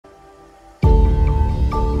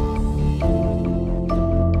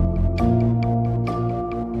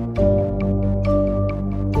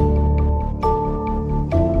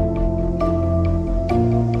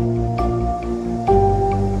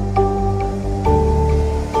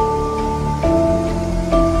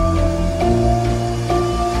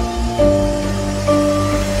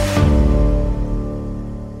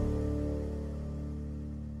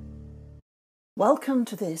Welcome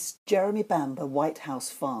to this Jeremy Bamber White House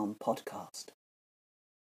Farm podcast.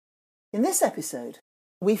 In this episode,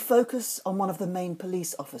 we focus on one of the main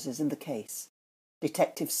police officers in the case,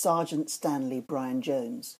 Detective Sergeant Stanley Brian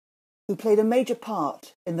Jones, who played a major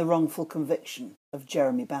part in the wrongful conviction of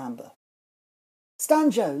Jeremy Bamber. Stan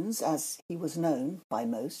Jones, as he was known by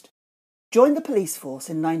most, joined the police force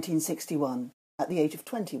in 1961 at the age of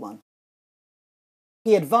 21.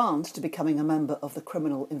 He advanced to becoming a member of the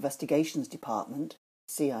Criminal Investigations Department,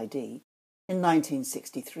 CID, in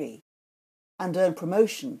 1963, and earned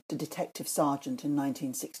promotion to Detective Sergeant in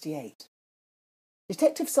 1968.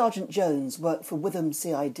 Detective Sergeant Jones worked for Witham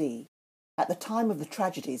CID at the time of the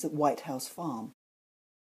tragedies at White House Farm.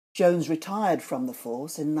 Jones retired from the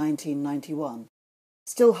force in 1991,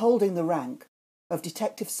 still holding the rank of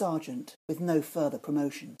Detective Sergeant with no further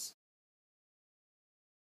promotions.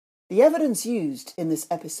 The evidence used in this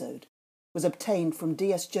episode was obtained from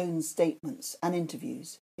D.S. Jones' statements and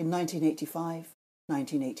interviews in 1985,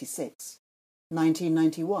 1986,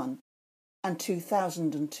 1991 and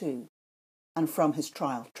 2002, and from his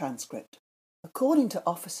trial transcript. According to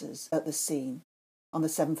officers at the scene on the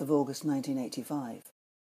 7th of August 1985,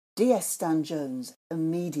 D.S. Stan Jones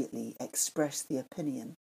immediately expressed the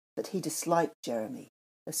opinion that he disliked Jeremy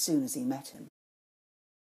as soon as he met him.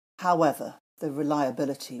 However, the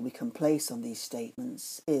reliability we can place on these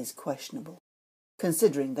statements is questionable,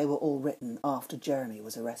 considering they were all written after Jeremy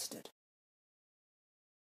was arrested.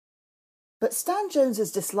 But Stan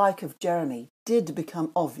Jones's dislike of Jeremy did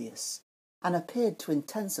become obvious and appeared to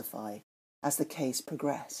intensify as the case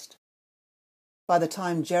progressed. By the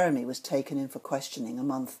time Jeremy was taken in for questioning a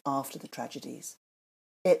month after the tragedies,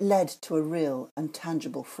 it led to a real and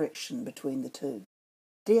tangible friction between the two.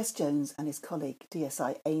 D.S. Jones and his colleague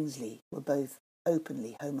D.S.I. Ainsley were both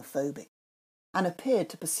openly homophobic and appeared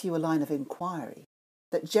to pursue a line of inquiry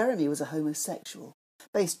that Jeremy was a homosexual,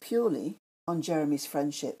 based purely on Jeremy's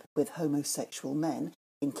friendship with homosexual men,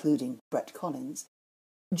 including Brett Collins.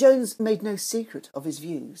 Jones made no secret of his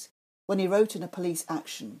views when he wrote in a police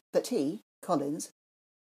action that he, Collins,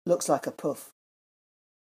 looks like a puff.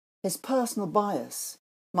 His personal bias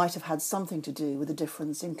might have had something to do with the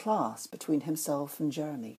difference in class between himself and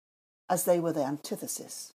Jeremy, as they were the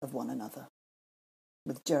antithesis of one another,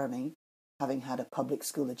 with Jeremy having had a public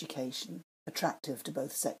school education, attractive to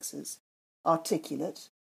both sexes, articulate,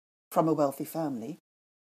 from a wealthy family,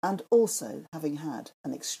 and also having had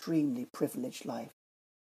an extremely privileged life.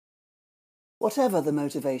 Whatever the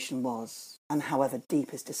motivation was, and however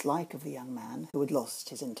deep his dislike of the young man who had lost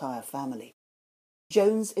his entire family,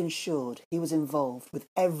 Jones ensured he was involved with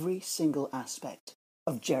every single aspect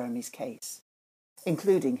of Jeremy's case,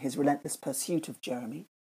 including his relentless pursuit of Jeremy,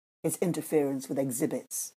 his interference with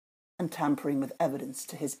exhibits, and tampering with evidence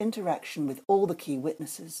to his interaction with all the key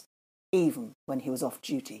witnesses, even when he was off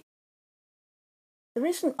duty. The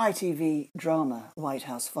recent ITV drama White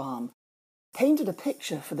House Farm painted a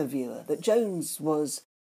picture for the viewer that Jones was,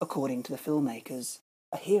 according to the filmmakers,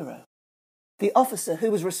 a hero. The officer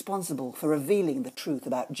who was responsible for revealing the truth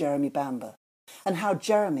about Jeremy Bamber and how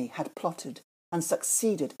Jeremy had plotted and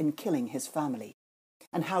succeeded in killing his family,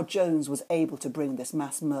 and how Jones was able to bring this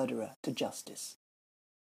mass murderer to justice.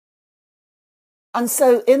 And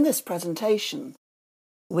so in this presentation,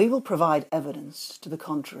 we will provide evidence to the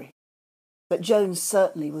contrary, that Jones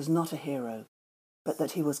certainly was not a hero, but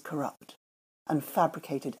that he was corrupt and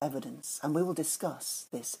fabricated evidence, and we will discuss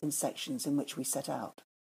this in sections in which we set out.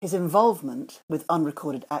 His involvement with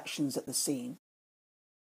unrecorded actions at the scene,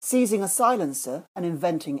 seizing a silencer and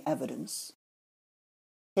inventing evidence,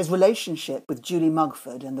 his relationship with Julie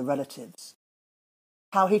Mugford and the relatives,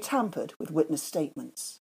 how he tampered with witness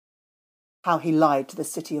statements, how he lied to the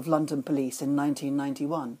City of London police in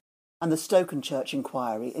 1991 and the Stokenchurch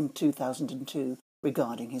inquiry in 2002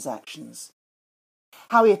 regarding his actions,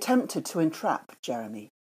 how he attempted to entrap Jeremy,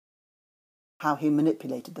 how he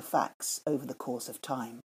manipulated the facts over the course of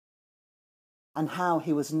time, and how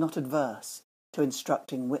he was not adverse to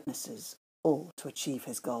instructing witnesses, all to achieve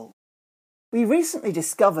his goal. We recently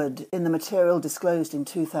discovered in the material disclosed in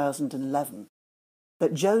 2011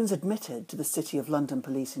 that Jones admitted to the City of London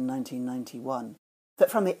police in 1991 that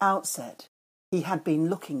from the outset he had been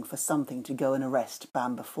looking for something to go and arrest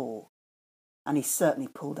Bamber for, and he certainly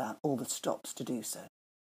pulled out all the stops to do so.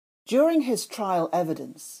 During his trial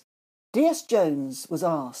evidence, D.S. Jones was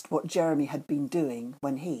asked what Jeremy had been doing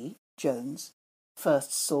when he, Jones,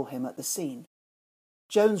 first saw him at the scene.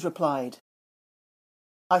 Jones replied,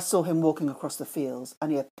 "I saw him walking across the fields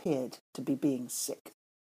and he appeared to be being sick."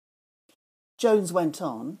 Jones went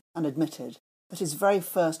on and admitted that his very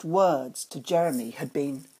first words to Jeremy had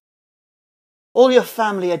been, All your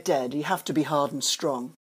family are dead. You have to be hard and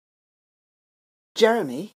strong.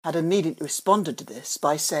 Jeremy had immediately responded to this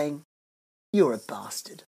by saying, "You're a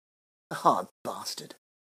bastard. A hard bastard."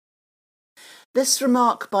 This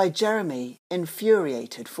remark by Jeremy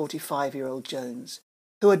infuriated 45-year-old Jones,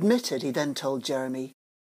 who admitted he then told Jeremy,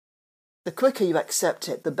 "The quicker you accept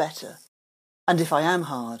it, the better. And if I am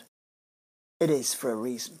hard, it is for a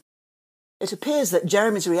reason." It appears that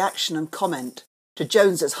Jeremy's reaction and comment to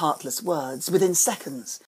Jones's heartless words within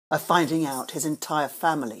seconds of finding out his entire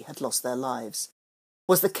family had lost their lives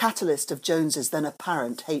was the catalyst of Jones's then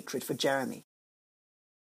apparent hatred for Jeremy.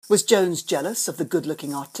 Was Jones jealous of the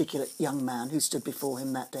good-looking, articulate young man who stood before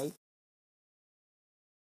him that day?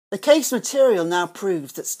 The case material now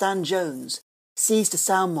proves that Stan Jones seized a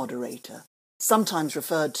sound moderator, sometimes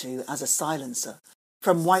referred to as a silencer,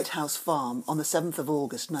 from White House Farm on the 7th of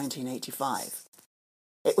August 1985.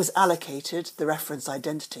 It was allocated the reference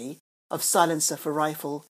identity of silencer for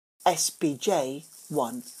rifle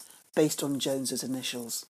SBJ-1, based on Jones's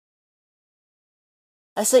initials.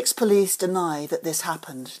 Essex police deny that this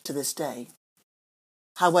happened to this day.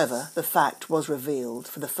 However, the fact was revealed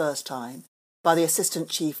for the first time by the Assistant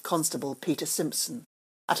Chief Constable Peter Simpson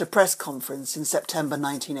at a press conference in September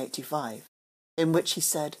 1985, in which he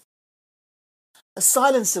said, "A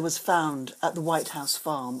silencer was found at the White House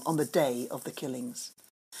Farm on the day of the killings,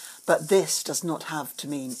 but this does not have to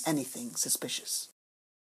mean anything suspicious."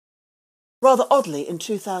 Rather oddly, in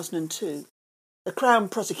 2002, the Crown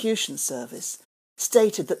Prosecution Service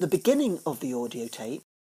stated that the beginning of the audio tape,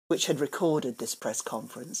 which had recorded this press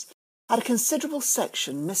conference, had a considerable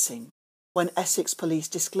section missing when Essex police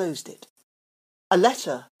disclosed it. A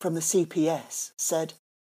letter from the CPS said,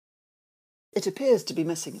 "It appears to be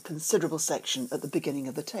missing a considerable section at the beginning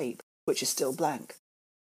of the tape, which is still blank.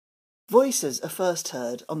 Voices are first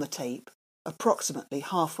heard on the tape approximately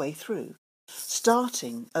halfway through,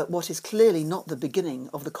 starting at what is clearly not the beginning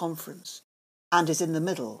of the conference, and is in the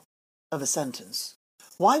middle of a sentence."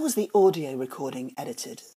 Why was the audio recording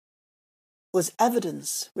edited? Was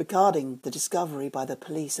evidence regarding the discovery by the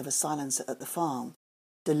police of a silencer at the farm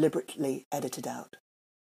deliberately edited out?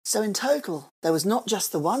 So in total, there was not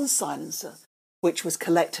just the one silencer which was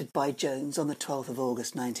collected by Jones on the 12th of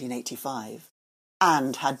August 1985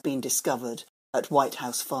 and had been discovered at White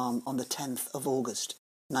House Farm on the 10th of August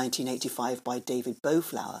 1985 by David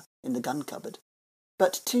Bowflower in the gun cupboard,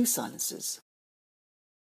 but two silencers.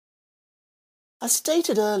 As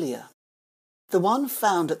stated earlier, the one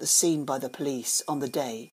found at the scene by the police on the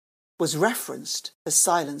day was referenced as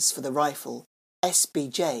silence for the rifle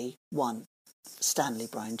SBJ-1, Stanley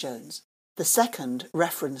Bryan Jones. The second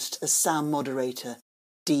referenced as sound moderator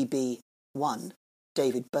DB-1,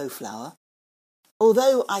 David Bowflower.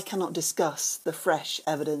 Although I cannot discuss the fresh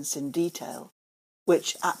evidence in detail,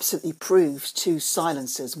 which absolutely proves two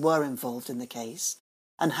silencers were involved in the case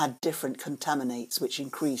and had different contaminates which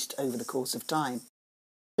increased over the course of time,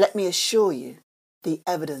 let me assure you the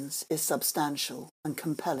evidence is substantial and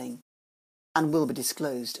compelling and will be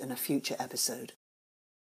disclosed in a future episode.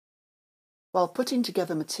 While putting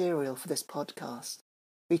together material for this podcast,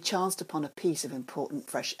 we chanced upon a piece of important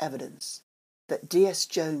fresh evidence that D.S.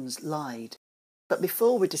 Jones lied. But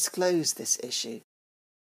before we disclose this issue,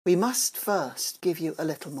 we must first give you a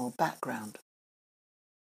little more background.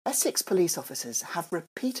 Essex police officers have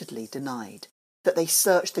repeatedly denied that they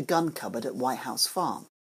searched the gun cupboard at White House Farm.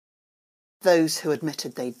 Those who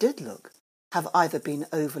admitted they did look have either been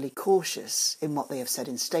overly cautious in what they have said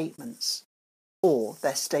in statements, or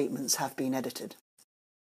their statements have been edited.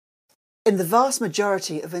 In the vast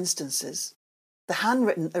majority of instances, the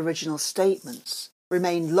handwritten original statements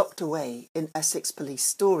remain locked away in Essex police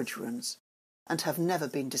storage rooms and have never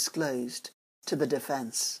been disclosed to the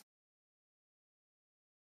defence.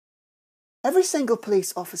 Every single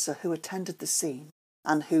police officer who attended the scene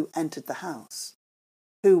and who entered the house,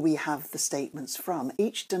 who we have the statements from,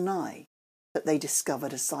 each deny that they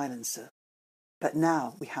discovered a silencer, but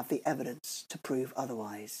now we have the evidence to prove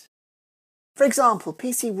otherwise. For example,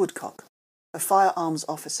 P.C. Woodcock, a firearms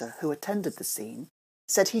officer who attended the scene,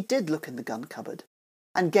 said he did look in the gun cupboard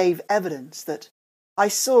and gave evidence that "I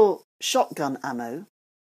saw shotgun ammo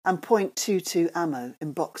and .22 ammo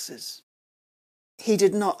in boxes." He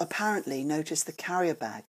did not apparently notice the carrier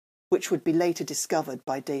bag, which would be later discovered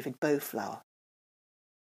by David Bowflower.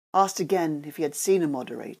 Asked again if he had seen a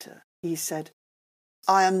moderator, he said,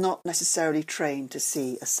 "I am not necessarily trained to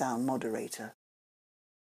see a sound moderator."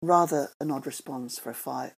 Rather an odd response for a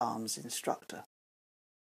firearms instructor.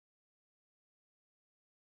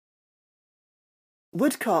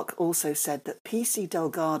 Woodcock also said that P.C.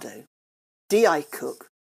 Delgado, D.I. Cook,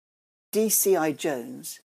 D.C.I.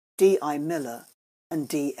 Jones, D.I. Miller and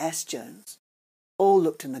D.S. Jones all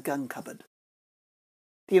looked in the gun cupboard.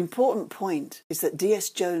 The important point is that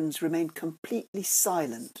D.S. Jones remained completely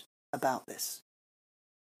silent about this.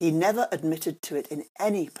 He never admitted to it in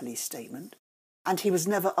any police statement, and he was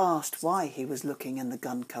never asked why he was looking in the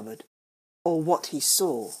gun cupboard, or what he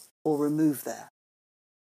saw or removed there.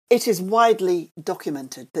 It is widely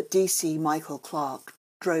documented that DC Michael Clark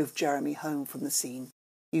drove Jeremy home from the scene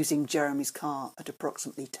using Jeremy's car at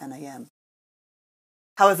approximately 10 a.m.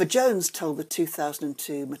 However, Jones told the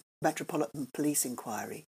 2002 Metropolitan Police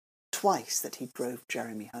Inquiry twice that he drove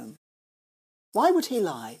Jeremy home. Why would he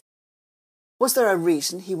lie? Was there a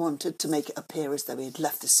reason he wanted to make it appear as though he had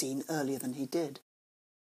left the scene earlier than he did?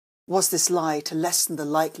 Was this lie to lessen the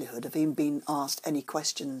likelihood of him being asked any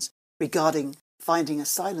questions regarding finding a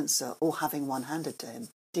silencer or having one handed to him?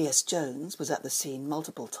 D.S. Jones was at the scene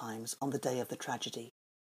multiple times on the day of the tragedy,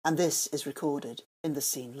 and this is recorded in the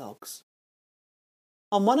scene logs.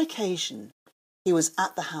 On one occasion, he was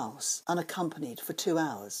at the house unaccompanied for 2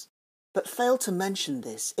 hours, but failed to mention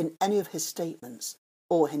this in any of his statements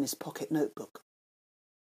or in his pocket notebook.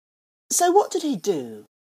 So what did he do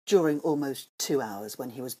during almost 2 hours when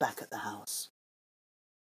he was back at the house?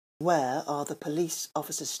 Where are the police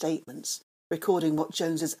officer's statements recording what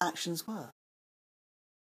Jones's actions were?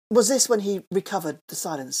 Was this when he recovered the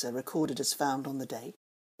silencer recorded as found on the day?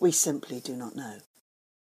 We simply do not know.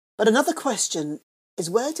 But another question is,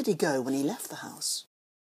 where did he go when he left the house?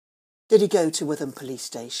 Did he go to Witham Police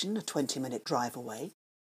Station, a 20-minute drive away,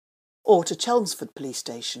 or to Chelmsford Police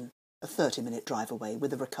Station, a 30-minute drive away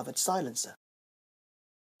with a recovered silencer?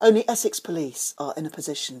 Only Essex Police are in a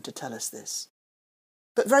position to tell us this.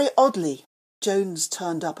 But very oddly, Jones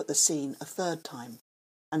turned up at the scene a third time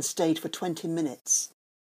and stayed for 20 minutes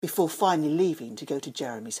before finally leaving to go to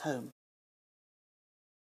Jeremy's home.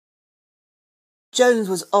 Jones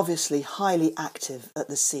was obviously highly active at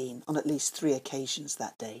the scene on at least 3 occasions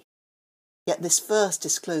that day. Yet this first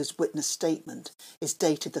disclosed witness statement is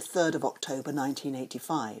dated the 3rd of October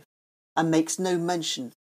 1985 and makes no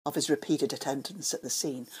mention of his repeated attendance at the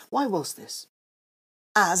scene. Why was this?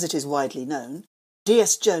 As it is widely known,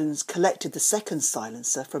 D.S. Jones collected the second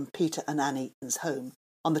silencer from Peter and Anne Eaton's home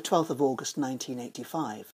on the 12th of August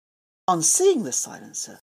 1985. On seeing the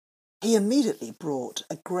silencer, he immediately brought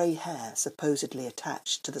a grey hair supposedly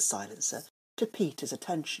attached to the silencer to Peter's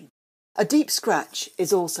attention. A deep scratch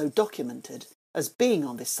is also documented as being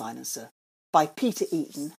on this silencer by Peter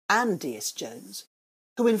Eaton and D.S. Jones,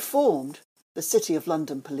 who informed the City of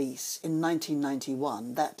London Police in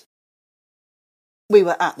 1991 that we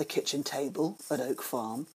were at the kitchen table at Oak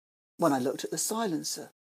Farm when I looked at the silencer.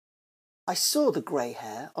 I saw the grey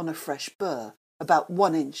hair on a fresh burr about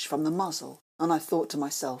 1 inch from the muzzle, and I thought to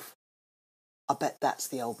myself, I bet that's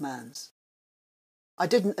the old man's. I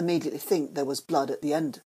didn't immediately think there was blood at the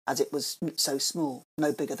end, as it was so small,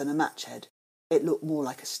 no bigger than a match head. It looked more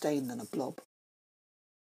like a stain than a blob.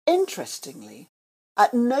 Interestingly,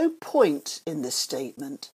 at no point in this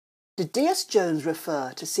statement did D.S. Jones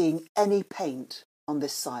refer to seeing any paint on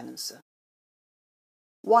this silencer.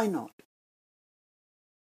 Why not?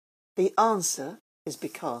 The answer is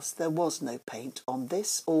because there was no paint on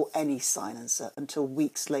this or any silencer until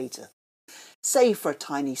weeks later, save for a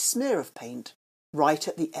tiny smear of paint right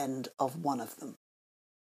at the end of one of them.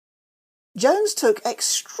 Jones took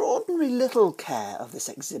extraordinary little care of this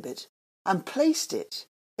exhibit and placed it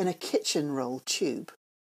in a kitchen roll tube.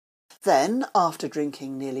 Then, after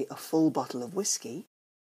drinking nearly a full bottle of whisky,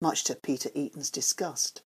 much to Peter Eaton's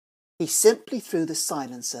disgust, he simply threw the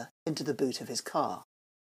silencer into the boot of his car.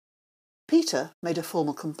 Peter made a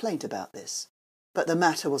formal complaint about this, but the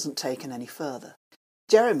matter wasn't taken any further.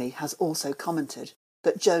 Jeremy has also commented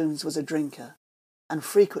that Jones was a drinker and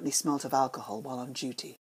frequently smelt of alcohol while on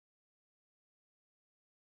duty.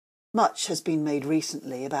 Much has been made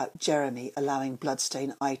recently about Jeremy allowing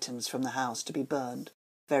bloodstained items from the house to be burned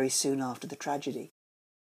very soon after the tragedy.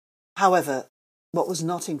 However, what was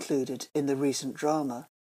not included in the recent drama,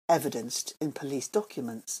 evidenced in police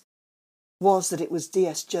documents, was that it was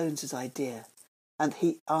D.S. Jones's idea, and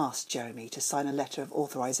he asked Jeremy to sign a letter of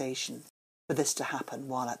authorisation for this to happen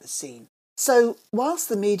while at the scene. So, whilst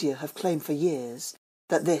the media have claimed for years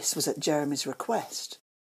that this was at Jeremy's request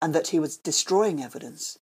and that he was destroying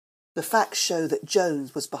evidence, the facts show that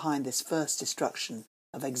Jones was behind this first destruction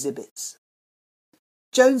of exhibits.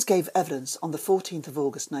 Jones gave evidence on the 14th of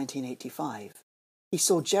August 1985. He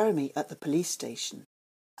saw Jeremy at the police station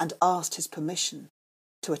and asked his permission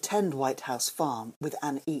to attend White House Farm with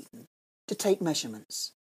Anne Eaton to take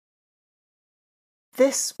measurements.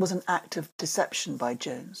 This was an act of deception by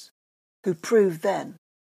Jones, who proved then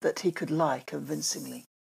that he could lie convincingly.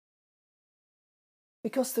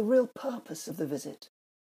 because the real purpose of the visit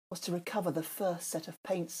was to recover the first set of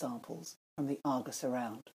paint samples from the Argus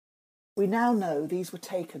around. We now know these were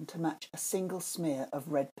taken to match a single smear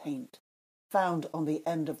of red paint found on the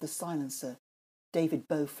end of the silencer David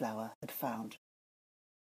Bowflower had found.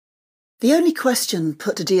 The only question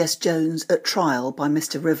put to D.S. Jones at trial by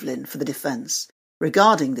Mr. Rivlin for the defence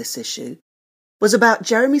regarding this issue was about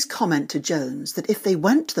Jeremy's comment to Jones that if they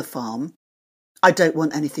went to the farm, "I don't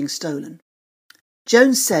want anything stolen."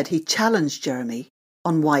 Jones said he challenged Jeremy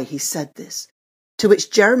on why he said this, to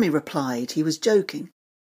which Jeremy replied he was joking.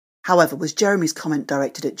 However, was Jeremy's comment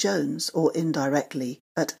directed at Jones or indirectly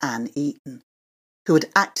at Anne Eaton, who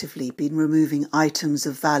had actively been removing items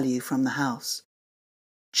of value from the house?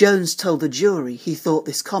 Jones told the jury he thought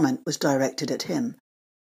this comment was directed at him,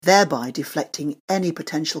 thereby deflecting any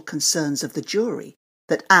potential concerns of the jury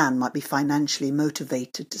that Anne might be financially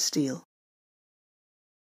motivated to steal.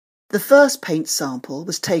 The first paint sample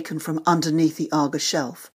was taken from underneath the Argus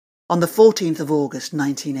shelf on the 14th of August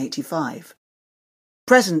 1985.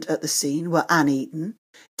 Present at the scene were Anne Eaton,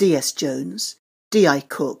 D.S. Jones, D.I.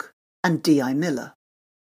 Cook and D.I. Miller.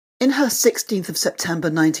 In her 16th of September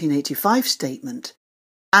 1985 statement,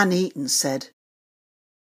 Anne Eaton said,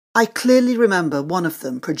 "I clearly remember one of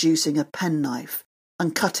them producing a penknife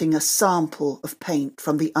and cutting a sample of paint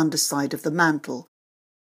from the underside of the mantle.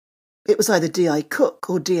 It was either D.I. Cook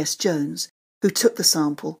or D.S. Jones who took the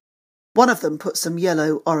sample. One of them put some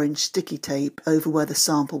yellow-orange sticky tape over where the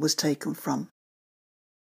sample was taken from."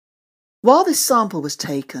 While this sample was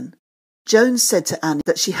taken, Jones said to Anne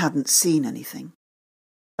that she hadn't seen anything,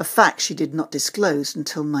 a fact she did not disclose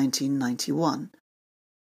until 1991.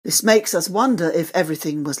 This makes us wonder if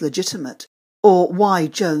everything was legitimate, or why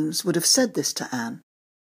Jones would have said this to Anne.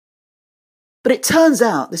 But it turns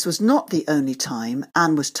out this was not the only time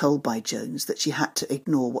Anne was told by Jones that she had to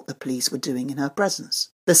ignore what the police were doing in her presence.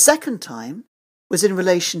 The second time was in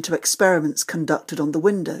relation to experiments conducted on the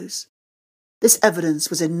windows. This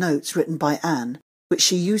evidence was in notes written by Anne, which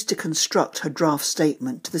she used to construct her draft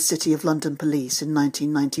statement to the City of London Police in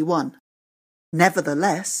 1991.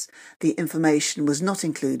 Nevertheless, the information was not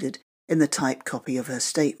included in the typed copy of her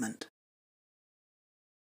statement.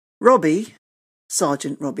 Robbie,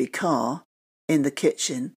 Sergeant Robbie Carr, in the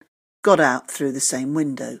kitchen, got out through the same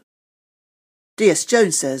window. D.S.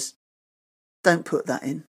 Jones says, "Don't put that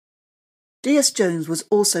in." D.S. Jones was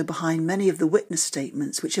also behind many of the witness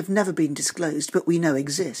statements which have never been disclosed but we know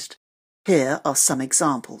exist. Here are some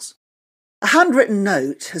examples. A handwritten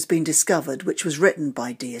note has been discovered which was written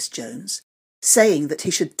by D.S. Jones, saying that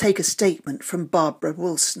he should take a statement from Barbara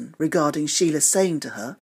Wilson regarding Sheila saying to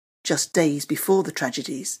her, just days before the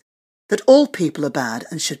tragedies, that all people are bad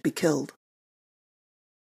and should be killed.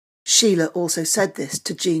 Sheila also said this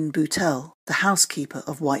to Jean Boutel, the housekeeper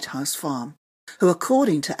of White House Farm, who,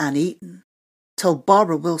 according to Anne Eaton, told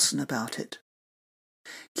Barbara Wilson about it.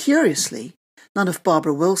 Curiously, none of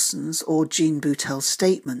Barbara Wilson's or Jean Boutel's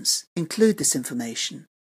statements include this information,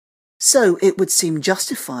 so it would seem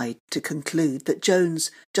justified to conclude that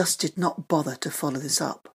Jones just did not bother to follow this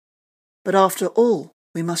up. But after all,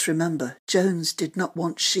 we must remember Jones did not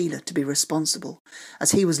want Sheila to be responsible,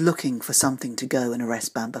 as he was looking for something to go and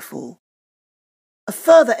arrest Bamber for. A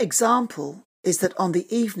further example is that on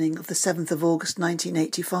the evening of the 7th of August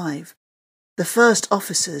 1985, the first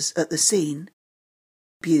officers at the scene,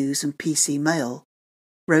 Buse and P.C. Mayle,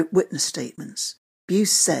 wrote witness statements.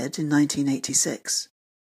 Buse said in 1986,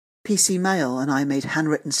 "P.C. Mayle and I made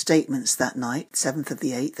handwritten statements that night, 7th of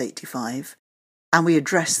the 8th, 85, and we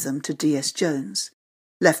addressed them to D.S. Jones,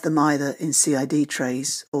 left them either in CID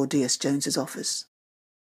trays or D.S. Jones's office."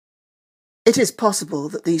 It is possible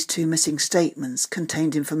that these two missing statements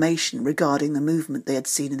contained information regarding the movement they had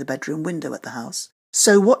seen in the bedroom window at the house.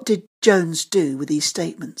 So what did Jones do with these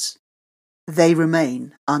statements? They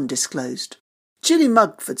remain undisclosed. Julie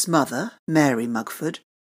Mugford's mother, Mary Mugford,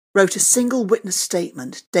 wrote a single witness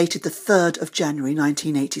statement dated the 3rd of January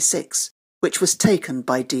 1986, which was taken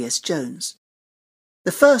by D.S. Jones.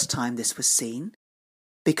 The first time this was seen,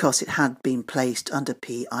 because it had been placed under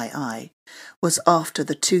PII, was after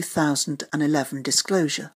the 2011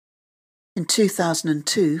 disclosure. In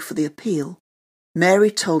 2002, for the appeal, Mary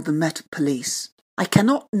told the Met Police, "I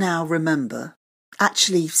cannot now remember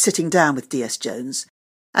actually sitting down with D.S. Jones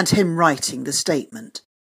and him writing the statement.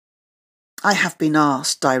 I have been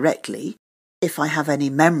asked directly if I have any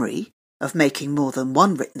memory of making more than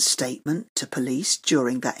one written statement to police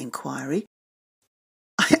during that inquiry.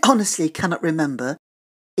 I honestly cannot remember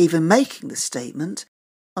even making the statement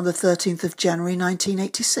on the 13th of January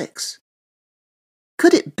 1986.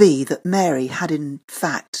 Could it be that Mary had in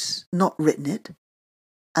fact not written it,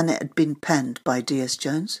 and it had been penned by D.S.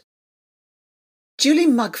 Jones. Julie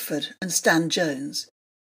Mugford and Stan Jones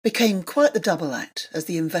became quite the double act as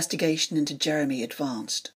the investigation into Jeremy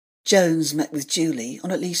advanced. Jones met with Julie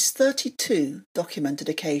on at least 32 documented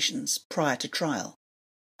occasions prior to trial,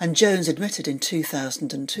 and Jones admitted in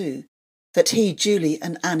 2002 that he, Julie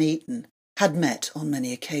and Anne Eaton had met on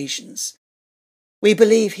many occasions. We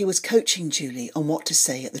believe he was coaching Julie on what to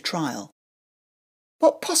say at the trial.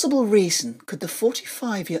 What possible reason could the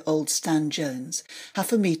 45-year-old Stan Jones have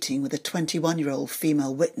for meeting with a 21-year-old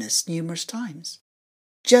female witness numerous times?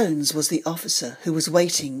 Jones was the officer who was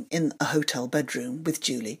waiting in a hotel bedroom with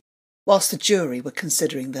Julie whilst the jury were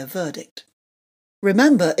considering their verdict.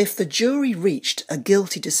 Remember, if the jury reached a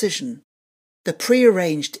guilty decision, the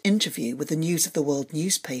pre-arranged interview with the News of the World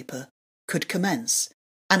newspaper could commence,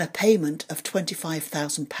 and a payment of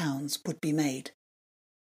 £25,000 would be made.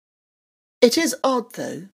 It is odd,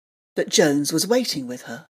 though, that Jones was waiting with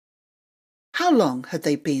her. How long had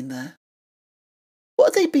they been there?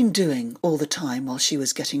 What had they been doing all the time while she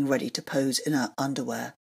was getting ready to pose in her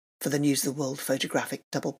underwear for the News of the World photographic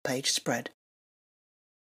double-page spread?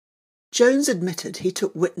 Jones admitted he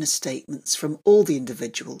took witness statements from all the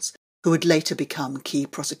individuals who would later become key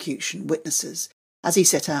prosecution witnesses, as he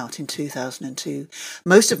set out in 2002.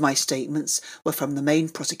 Most of my statements were from the main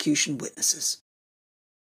prosecution witnesses.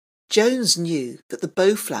 Jones knew that the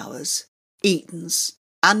Bowflowers, Eatons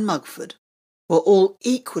and Mugford were all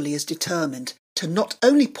equally as determined to not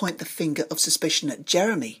only point the finger of suspicion at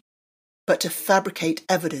Jeremy, but to fabricate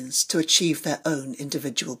evidence to achieve their own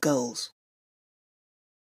individual goals.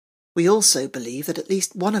 We also believe that at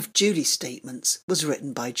least one of Julie's statements was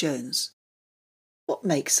written by Jones. What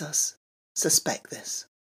makes us suspect this?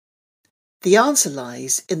 The answer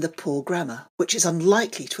lies in the poor grammar, which is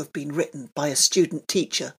unlikely to have been written by a student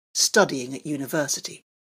teacher studying at university.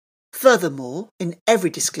 Furthermore, in every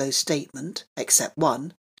disclosed statement, except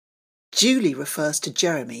one, Julie refers to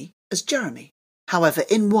Jeremy as Jeremy. However,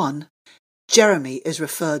 in one, Jeremy is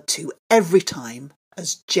referred to every time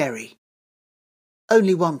as Jerry.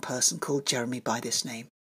 Only one person called Jeremy by this name.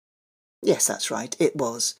 Yes, that's right, it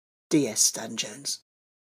was D.S. Stan Jones.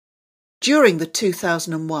 During the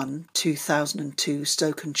 2001-2002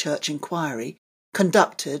 Stokenchurch inquiry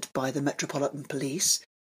conducted by the Metropolitan Police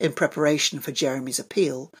in preparation for Jeremy's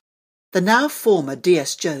appeal, the now former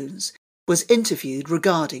D.S. Jones was interviewed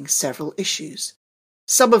regarding several issues,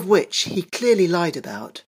 some of which he clearly lied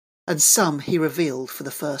about, and some he revealed for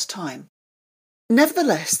the first time.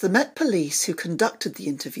 Nevertheless, the Met Police who conducted the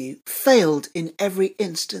interview failed in every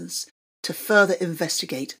instance to further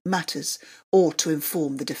investigate matters or to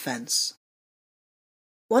inform the defence.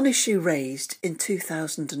 One issue raised in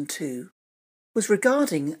 2002 was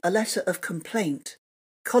regarding a letter of complaint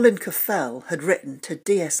Colin Caffell had written to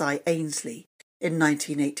DSI Ainsley in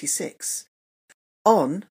 1986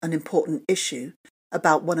 on an important issue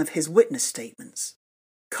about one of his witness statements.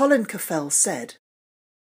 Colin Caffell said,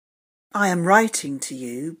 "I am writing to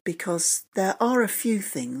you because there are a few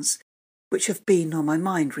things which have been on my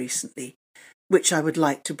mind recently, which I would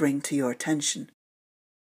like to bring to your attention.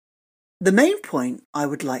 The main point I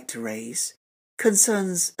would like to raise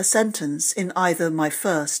concerns a sentence in either my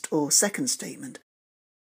first or second statement.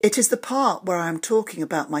 It is the part where I am talking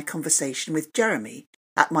about my conversation with Jeremy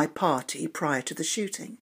at my party prior to the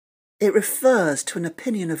shooting. It refers to an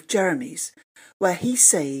opinion of Jeremy's where he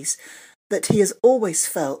says that he has always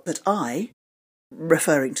felt that I,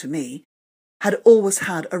 referring to me, had always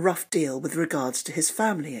had a rough deal with regards to his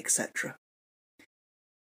family, etc.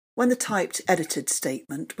 When the typed edited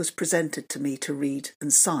statement was presented to me to read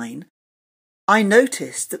and sign, I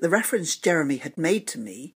noticed that the reference Jeremy had made to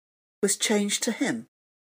me was changed to him,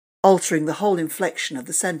 altering the whole inflection of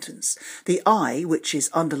the sentence. The I, which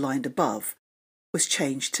is underlined above, was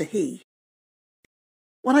changed to he.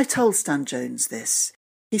 When I told Stan Jones this,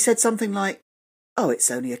 he said something like, 'Oh,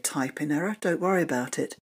 it's only a typing error, don't worry about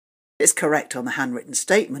it. It's correct on the handwritten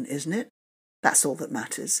statement, isn't it? That's all that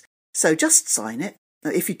matters. So just sign it.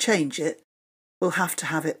 If you change it, we'll have to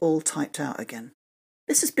have it all typed out again.'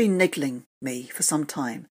 This has been niggling me for some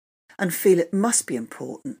time, and feel it must be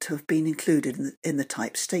important to have been included in the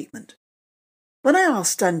typed statement. When I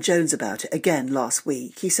asked Stan Jones about it again last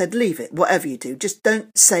week, he said, 'Leave it, whatever you do, just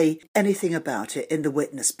don't say anything about it in the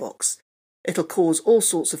witness box. It'll cause all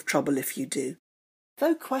sorts of trouble if you do.'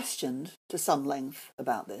 Though questioned to some length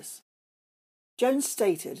about this, Jones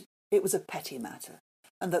stated it was a petty matter,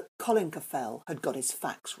 and that Colin Caffell had got his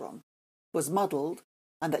facts wrong, was muddled,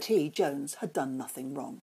 and that he, Jones, had done nothing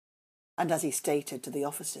wrong. And as he stated to the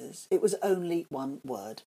officers, it was only one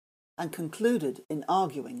word, and concluded in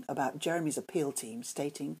arguing about Jeremy's appeal team,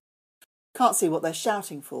 stating, Can't see what they're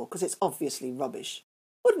shouting for because it's obviously rubbish.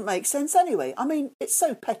 Wouldn't make sense anyway. I mean, it's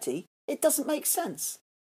so petty, it doesn't make sense.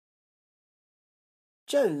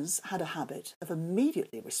 Jones had a habit of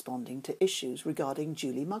immediately responding to issues regarding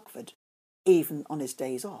Julie Mugford, even on his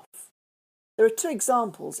days off. There are two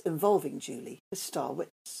examples involving Julie as star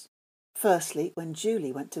witness. Firstly, when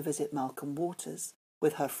Julie went to visit Malcolm Waters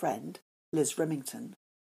with her friend, Liz Remington,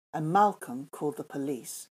 and Malcolm called the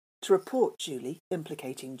police to report Julie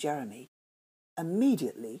implicating Jeremy.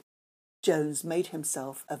 Immediately, Jones made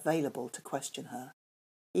himself available to question her,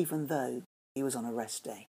 even though he was on arrest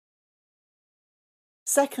day.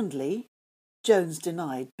 Secondly, Jones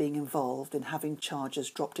denied being involved in having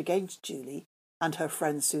charges dropped against Julie and her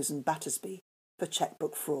friend Susan Battersby for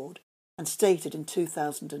chequebook fraud, and stated in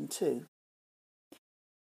 2002,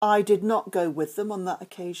 "I did not go with them on that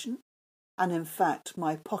occasion, and in fact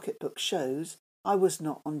my pocketbook shows I was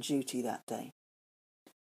not on duty that day."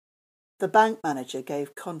 The bank manager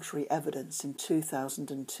gave contrary evidence in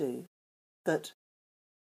 2002 that,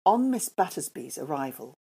 on Miss Battersby's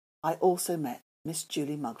arrival, I also met Miss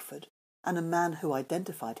Julie Mugford and a man who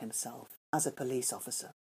identified himself as a police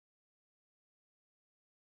officer.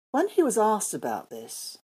 When he was asked about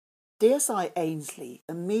this, DSI Ainsley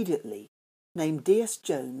immediately named DS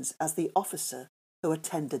Jones as the officer who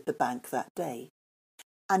attended the bank that day,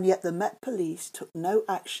 and yet the Met Police took no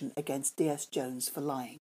action against DS Jones for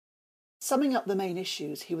lying. Summing up the main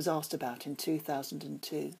issues he was asked about in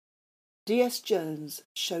 2002, DS Jones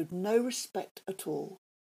showed no respect at all,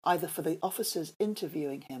 either for the officers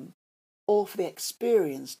interviewing him or for the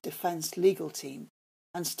experienced defence legal team,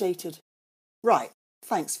 and stated, "Right,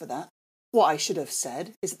 thanks for that. What I should have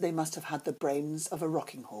said is that they must have had the brains of a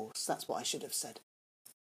rocking horse. That's what I should have said."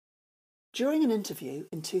 During an interview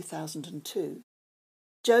in 2002,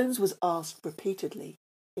 Jones was asked repeatedly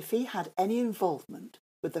if he had any involvement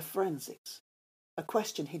with the forensics, a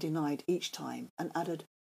question he denied each time, and added,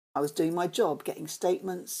 "I was doing my job, getting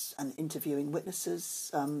statements and interviewing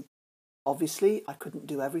witnesses. Obviously, I couldn't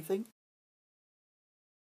do everything."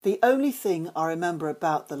 The only thing I remember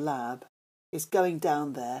about the lab is going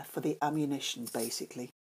down there for the ammunition,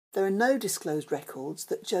 basically. There are no disclosed records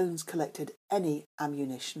that Jones collected any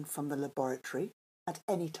ammunition from the laboratory at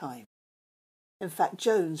any time. In fact,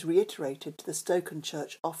 Jones reiterated to the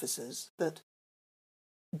Stokenchurch officers that,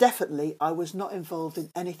 "Definitely I was not involved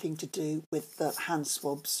in anything to do with the hand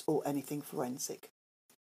swabs or anything forensic."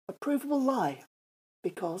 A provable lie,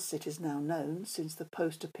 because it is now known since the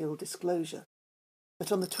post-appeal disclosure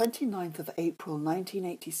that on the 29th of April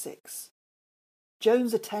 1986,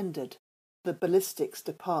 Jones attended the ballistics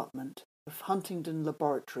department of Huntingdon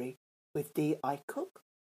Laboratory with D.I. Cook,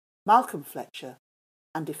 Malcolm Fletcher,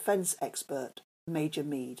 and defence expert Major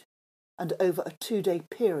Mead, and over a 2-day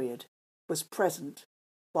period was present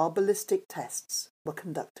while ballistic tests were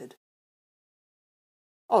conducted.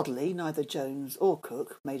 Oddly, neither Jones or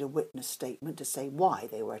Cook made a witness statement to say why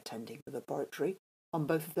they were attending the laboratory on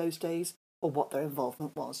both of those days or what their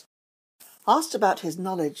involvement was. Asked about his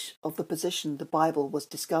knowledge of the position the Bible was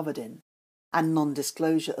discovered in and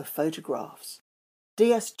non-disclosure of photographs,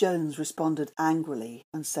 D.S. Jones responded angrily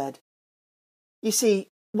and said, "You see,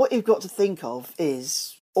 what you've got to think of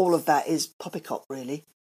is all of that is poppycock, really,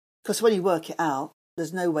 because when you work it out,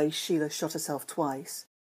 there's no way Sheila shot herself twice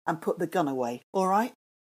and put the gun away, all right?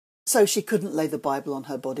 So she couldn't lay the Bible on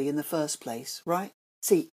her body in the first place, right?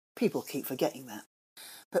 See, people keep forgetting that.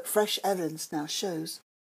 But fresh evidence now shows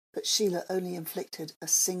that Sheila only inflicted a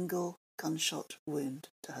single gunshot wound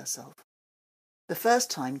to herself. The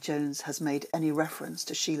first time Jones has made any reference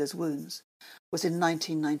to Sheila's wounds was in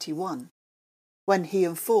 1991, when he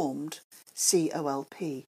informed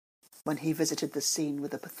COLP when he visited the scene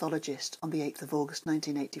with a pathologist on the 8th of August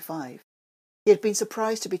 1985. He had been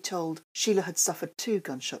surprised to be told Sheila had suffered 2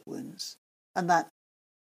 gunshot wounds, and that,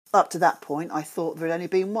 up to that point, I thought there had only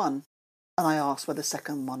been one, and I asked where the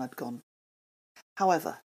second one had gone.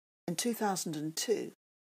 However, in 2002,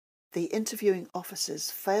 the interviewing officers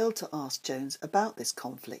failed to ask Jones about this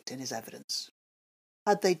conflict in his evidence.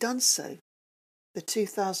 Had they done so, the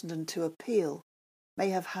 2002 appeal may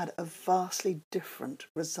have had a vastly different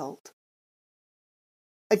result.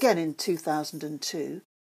 Again in 2002,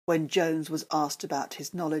 when Jones was asked about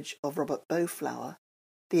his knowledge of Robert Bowflower,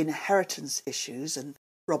 the inheritance issues and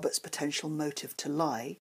Robert's potential motive to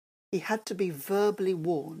lie, he had to be verbally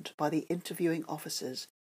warned by the interviewing officers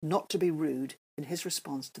not to be rude in his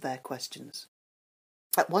response to their questions.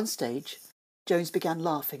 At one stage, Jones began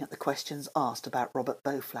laughing at the questions asked about Robert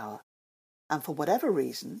Bowflower, and for whatever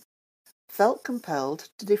reason, felt compelled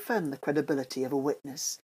to defend the credibility of a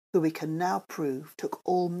witness who we can now prove took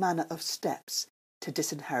all manner of steps to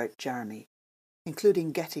disinherit Jeremy,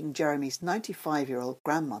 including getting Jeremy's 95-year-old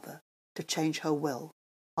grandmother to change her will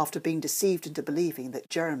after being deceived into believing that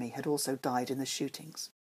Jeremy had also died in the shootings.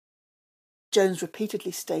 Jones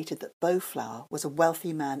repeatedly stated that Beauflower was a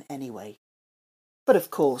wealthy man anyway. But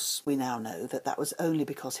of course, we now know that that was only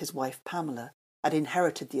because his wife Pamela had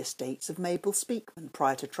inherited the estates of Mabel Speakman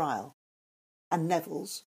prior to trial, and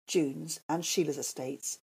Neville's, June's and Sheila's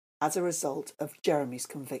estates as a result of Jeremy's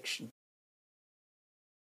conviction.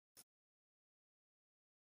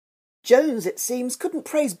 Jones, it seems, couldn't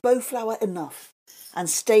praise Beauflower enough and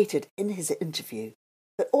stated in his interview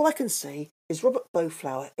that all I can say is Robert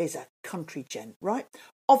Beauflower is a country gent, right?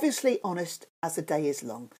 Obviously honest as the day is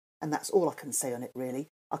long, and that's all I can say on it really.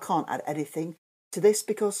 I can't add anything to this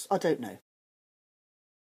because I don't know.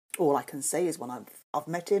 All I can say is when I've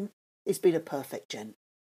met him, he's been a perfect gent.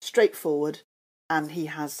 Straightforward, and he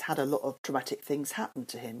has had a lot of traumatic things happen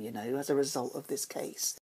to him, as a result of this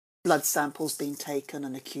case. Blood samples being taken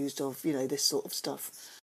and accused of, this sort of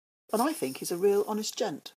stuff. And I think he's a real honest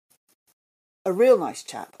gent. A real nice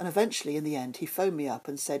chap, and eventually in the end he phoned me up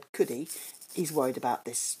and said, could he's worried about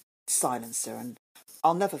this silencer, and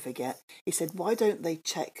I'll never forget, he said, why don't they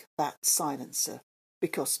check that silencer?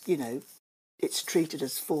 Because, it's treated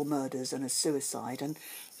as 4 murders and a suicide, and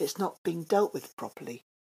it's not being dealt with properly.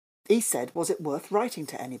 He said, was it worth writing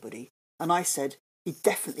to anybody? And I said, he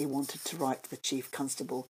definitely wanted to write to the chief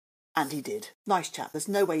constable, and he did. Nice chap, there's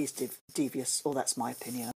no way he's devious, or that's my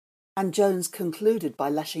opinion. And Jones concluded by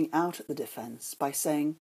lashing out at the defence by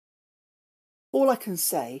saying, all I can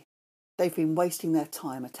say, they've been wasting their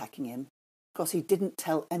time attacking him because he didn't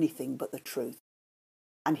tell anything but the truth.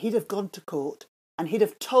 And he'd have gone to court and he'd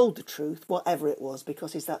have told the truth, whatever it was,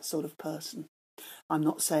 because he's that sort of person. I'm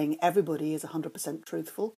not saying everybody is 100%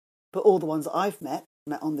 truthful, but all the ones that I've met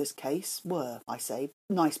on this case were, I say,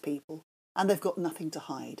 nice people, and they've got nothing to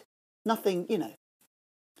hide. Nothing,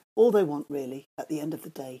 All they want really, at the end of the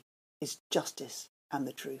day, is justice and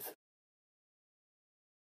the truth.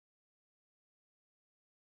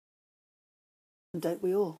 And don't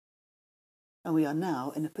we all? And we are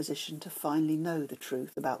now in a position to finally know the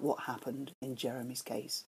truth about what happened in Jeremy's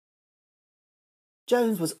case.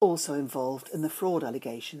 Jones was also involved in the fraud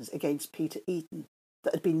allegations against Peter Eaton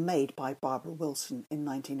that had been made by Barbara Wilson in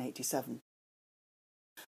 1987.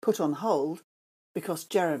 Put on hold because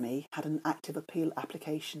Jeremy had an active appeal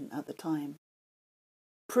application at the time.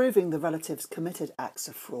 Proving the relatives committed acts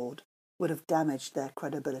of fraud would have damaged their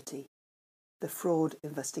credibility. The fraud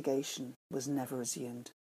investigation was never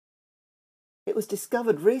resumed. It was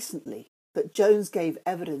discovered recently that Jones gave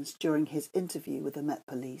evidence during his interview with the Met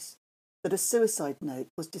Police that a suicide note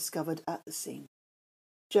was discovered at the scene.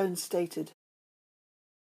 Jones stated,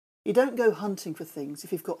 "You don't go hunting for things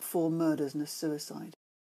if you've got 4 murders and a suicide.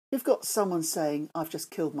 If you've got someone saying, 'I've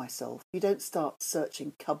just killed myself,' you don't start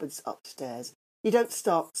searching cupboards upstairs. You don't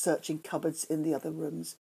start searching cupboards in the other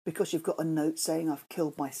rooms because you've got a note saying, 'I've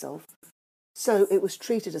killed myself.' So it was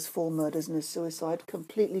treated as 4 murders and a suicide,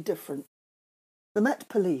 completely different." The Met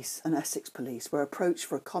Police and Essex Police were approached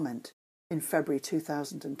for a comment in February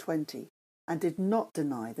 2020 and did not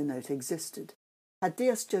deny the note existed. Had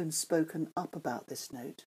D.S. Jones spoken up about this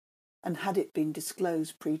note, and had it been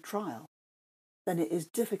disclosed pre-trial, then it is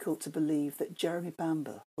difficult to believe that Jeremy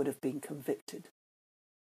Bamber would have been convicted.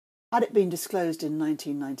 Had it been disclosed in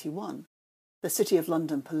 1991, the City of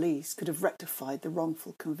London Police could have rectified the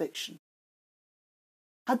wrongful conviction.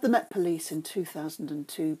 Had the Met Police in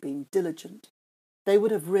 2002 been diligent, they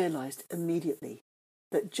would have realised immediately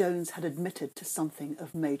that Jones had admitted to something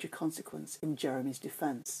of major consequence in Jeremy's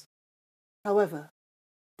defence. However,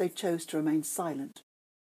 they chose to remain silent,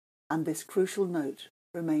 and this crucial note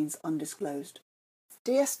remains undisclosed.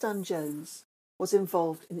 D.S. Jones was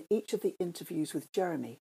involved in each of the interviews with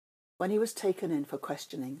Jeremy when he was taken in for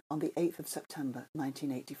questioning on the 8th of September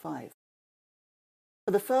 1985.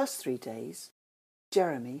 For the first 3 days,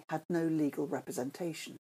 Jeremy had no legal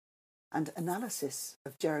representation, and analysis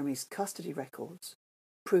of Jeremy's custody records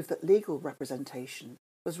proved that legal representation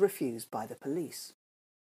was refused by the police.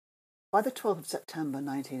 By the 12th of September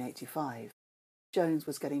 1985, Jones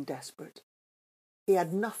was getting desperate. He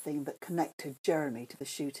had nothing that connected Jeremy to the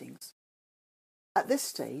shootings. At this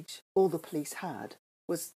stage, all the police had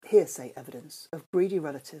was hearsay evidence of greedy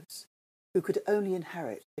relatives who could only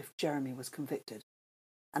inherit if Jeremy was convicted,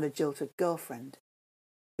 and a jilted girlfriend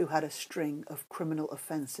who had a string of criminal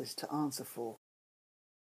offences to answer for.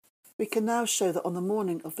 We can now show that on the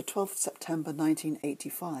morning of the 12th of September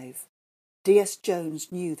 1985, D.S.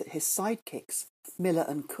 Jones knew that his sidekicks, Miller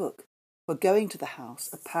and Cook, were going to the house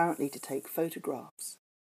apparently to take photographs,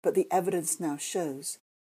 but the evidence now shows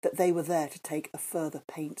that they were there to take a further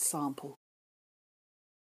paint sample.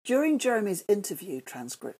 During Jeremy's interview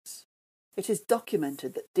transcripts, it is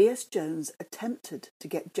documented that D.S. Jones attempted to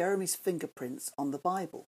get Jeremy's fingerprints on the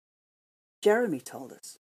Bible. Jeremy told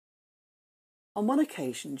us. On one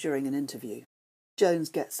occasion during an interview, Jones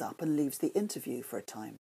gets up and leaves the interview for a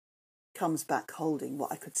time. Comes back holding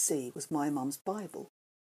what I could see was my mum's Bible.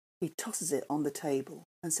 He tosses it on the table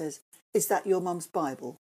and says, "Is that your mum's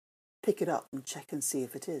Bible? Pick it up and check and see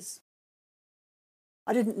if it is."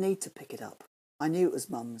 I didn't need to pick it up. I knew it was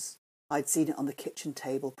mum's. I'd seen it on the kitchen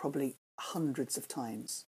table probably hundreds of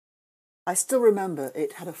times. I still remember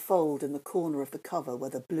it had a fold in the corner of the cover where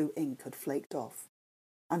the blue ink had flaked off,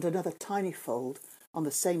 and another tiny fold on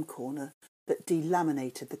the same corner that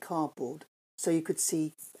delaminated the cardboard so you could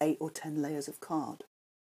see 8 or 10 layers of card.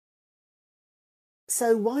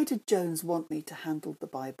 So why did Jones want me to handle the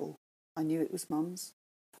Bible? I knew it was mum's.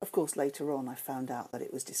 Of course, later on I found out that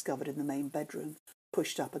it was discovered in the main bedroom,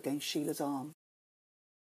 pushed up against Sheila's arm.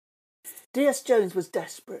 D.S. Jones was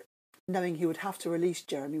desperate, knowing he would have to release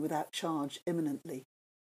Jeremy without charge imminently,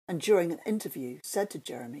 and during an interview said to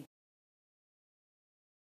Jeremy,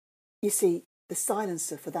 "You see, the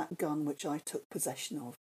silencer for that gun which I took possession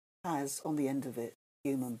of has, on the end of it,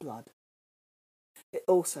 human blood. It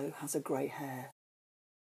also has a grey hair,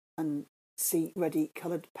 and see ready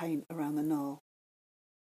coloured paint around the knoll.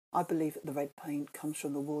 I believe that the red paint comes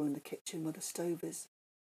from the wall in the kitchen where the stove is,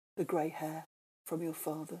 the grey hair from your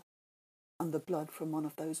father, and the blood from one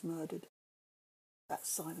of those murdered. That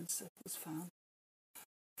silencer was found."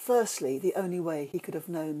 Firstly, the only way he could have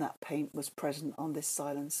known that paint was present on this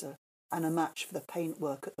silencer and a match for the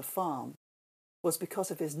paintwork at the farm was because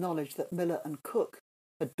of his knowledge that Miller and Cook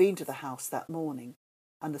had been to the house that morning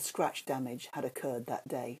and the scratch damage had occurred that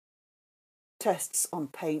day. Tests on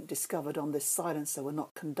paint discovered on this silencer were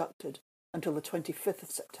not conducted until the 25th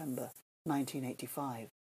of September 1985.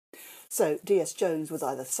 So D.S. Jones was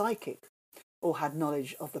either psychic or had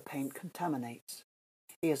knowledge of the paint contaminates.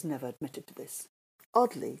 He has never admitted to this.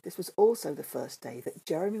 Oddly, this was also the first day that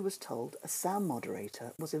Jeremy was told a sound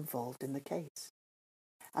moderator was involved in the case,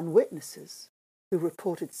 and witnesses who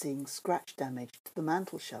reported seeing scratch damage to the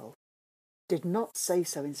mantelshelf did not say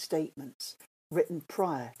so in statements written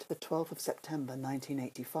prior to the 12th of September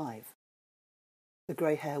 1985. The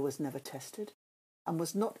grey hair was never tested and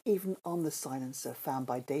was not even on the silencer found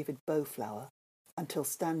by David Bowflower until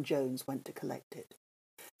Stan Jones went to collect it.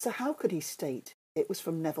 So how could he state it was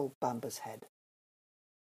from Neville Bamber's head?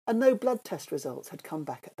 And no blood test results had come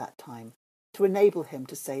back at that time to enable him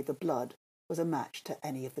to say the blood was a match to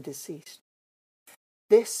any of the deceased.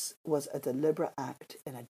 This was a deliberate act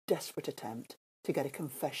in a desperate attempt to get a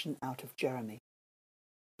confession out of Jeremy.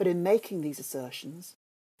 But in making these assertions,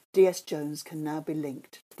 D.S. Jones can now be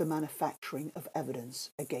linked to the manufacturing of evidence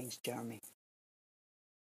against Jeremy.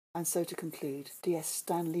 And so to conclude, D.S.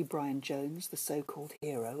 Stanley Bryan Jones, the so-called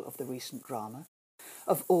hero of the recent drama,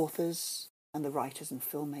 of authors and the writers and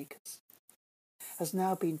filmmakers, has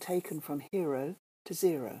now been taken from hero to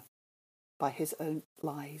zero by his own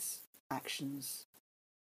lies, actions,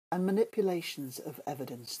 and manipulations of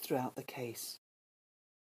evidence throughout the case.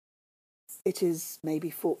 It is maybe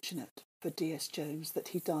fortunate for D.S. Jones that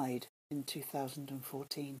he died in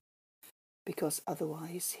 2014, because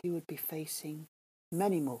otherwise he would be facing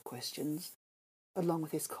many more questions along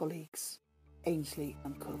with his colleagues, Ainsley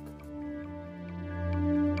and Cook.